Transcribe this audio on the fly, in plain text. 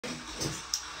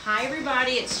Hi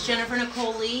everybody, it's Jennifer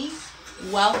Nicole Lee.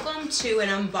 Welcome to an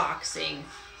unboxing.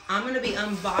 I'm going to be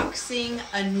unboxing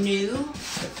a new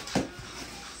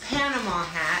Panama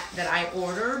hat that I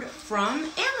ordered from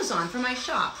Amazon, from my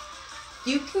shop.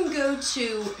 You can go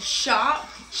to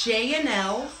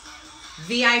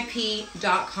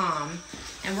shopjnlvip.com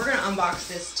and we're going to unbox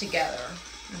this together,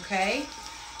 okay?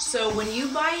 So when you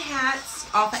buy hats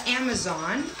off of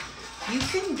Amazon, you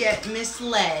can get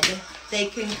misled. They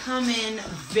can come in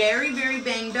very, very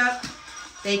banged up.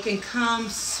 They can come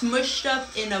smushed up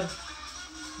in a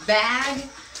bag.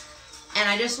 And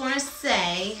I just want to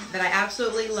say that I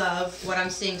absolutely love what I'm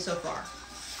seeing so far.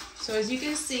 So as you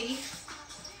can see,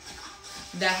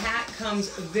 the hat comes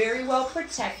very well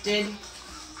protected,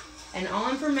 and all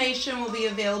information will be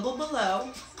available below.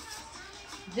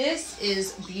 This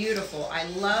is beautiful. I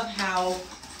love how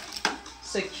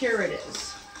secure it is.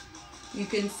 You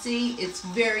can see it's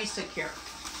very secure.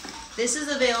 This is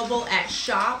available at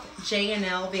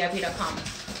shopjnlvip.com.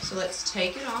 So let's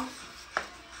take it off.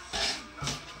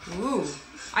 Ooh,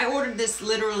 I ordered this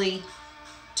literally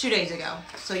 2 days ago.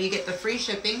 So you get the free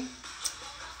shipping.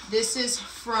 This is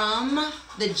from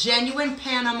the Genuine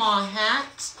Panama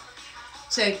Hat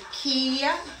to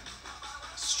Kia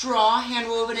Straw,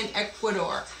 hand-woven in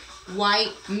Ecuador.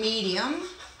 White, medium,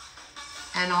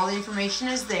 and all the information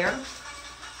is there.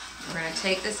 We're going to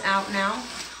take this out now.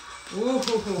 Ooh,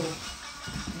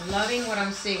 loving what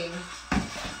I'm seeing.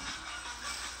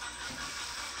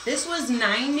 This was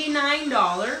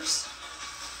 $99.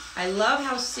 I love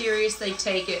how serious they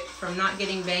take it from not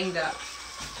getting banged up.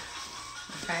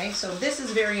 Okay, so this is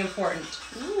very important.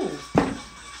 Ooh,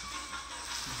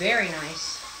 very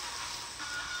nice.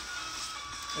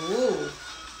 Ooh,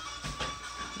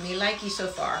 me likey so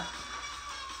far.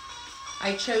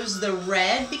 I chose the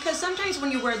red because sometimes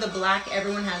when you wear the black,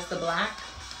 everyone has the black.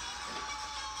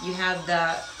 You have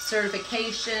the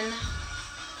certification.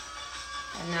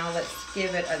 And now let's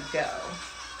give it a go.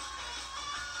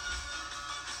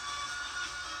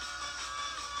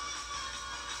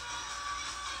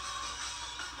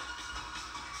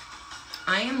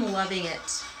 I am loving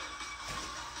it.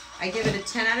 I give it a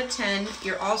 10 out of 10.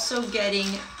 You're also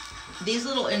getting these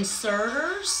little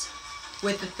inserters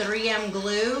with the 3M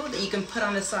glue that you can put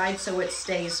on the side so it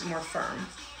stays more firm.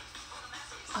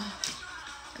 Oh.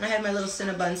 And I have my little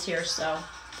Cinnabons here, so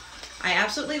I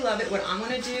absolutely love it. What I'm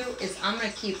gonna do is I'm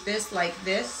gonna keep this like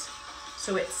this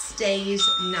so it stays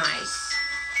nice.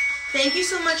 Thank you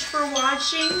so much for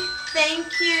watching. Thank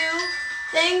you.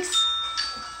 Thanks.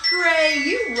 Gray,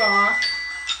 you rock.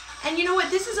 And you know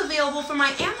what? This is available for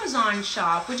my Amazon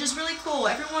shop, which is really cool.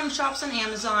 Everyone shops on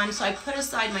Amazon, so I put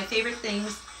aside my favorite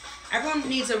things. Everyone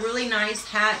needs a really nice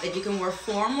hat that you can wear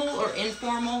formal or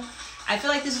informal. I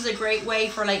feel like this is a great way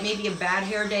for like maybe a bad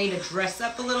hair day to dress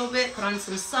up a little bit, put on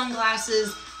some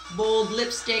sunglasses, bold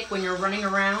lipstick when you're running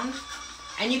around.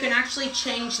 And you can actually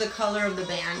change the color of the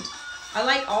band. I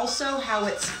like also how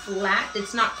it's flat,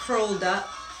 it's not curled up.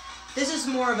 This is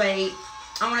more of a,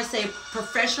 I want to say,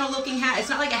 professional looking hat. It's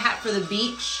not like a hat for the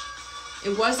beach.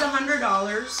 It was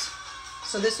 $100,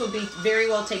 so this will be very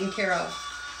well taken care of.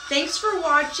 Thanks for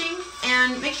watching,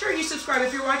 and make sure you subscribe.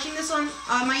 If you're watching this on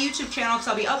my YouTube channel, because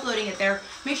I'll be uploading it there,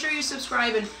 make sure you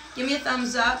subscribe and give me a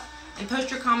thumbs up and post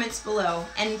your comments below.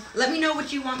 And let me know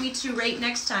what you want me to rate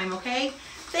next time, okay?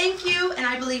 Thank you, and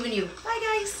I believe in you. Bye,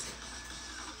 guys.